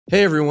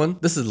Hey everyone,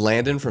 this is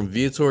Landon from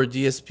Viator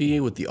DSP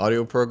with the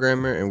audio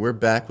programmer, and we're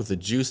back with a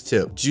JUCE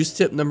tip. JUCE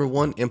tip number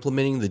 1,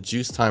 implementing the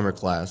JUCE Timer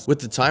class. With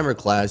the Timer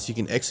class, you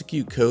can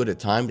execute code at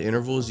timed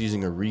intervals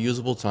using a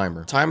reusable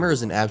timer. Timer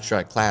is an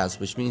abstract class,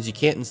 which means you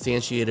can't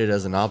instantiate it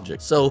as an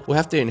object. So we'll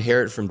have to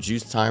inherit from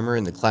JUCE Timer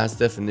in the class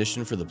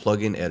definition for the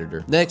plugin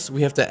editor. Next,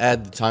 we have to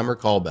add the timer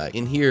callback.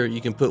 In here, you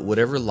can put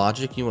whatever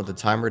logic you want the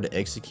timer to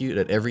execute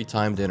at every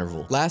timed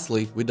interval.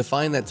 Lastly, we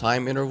define that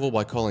time interval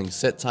by calling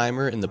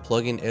setTimer in the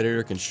plugin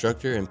editor constructor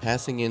and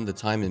passing in the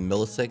time in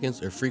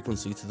milliseconds or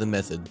frequency to the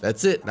method.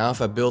 That's it. Now if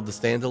I build the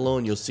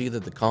standalone, you'll see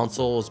that the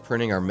console is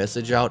printing our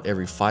message out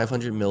every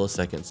 500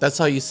 milliseconds. That's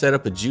how you set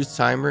up a JUCE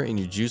timer in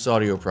your JUCE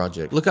audio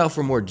project. Look out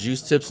for more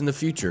JUCE tips in the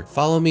future.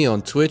 Follow me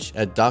on Twitch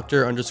at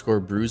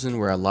Dr_Bruisen,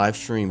 where I live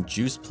stream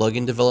JUCE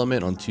plugin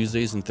development on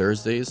Tuesdays and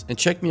Thursdays, and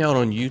check me out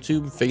on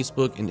YouTube,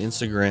 Facebook, and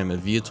Instagram at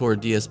Viator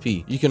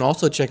DSP. You can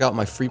also check out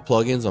my free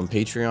plugins on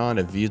Patreon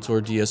at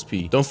Viator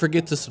DSP. Don't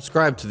forget to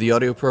subscribe to the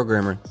audio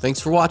programmer. Thanks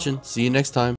for watching. See you next time.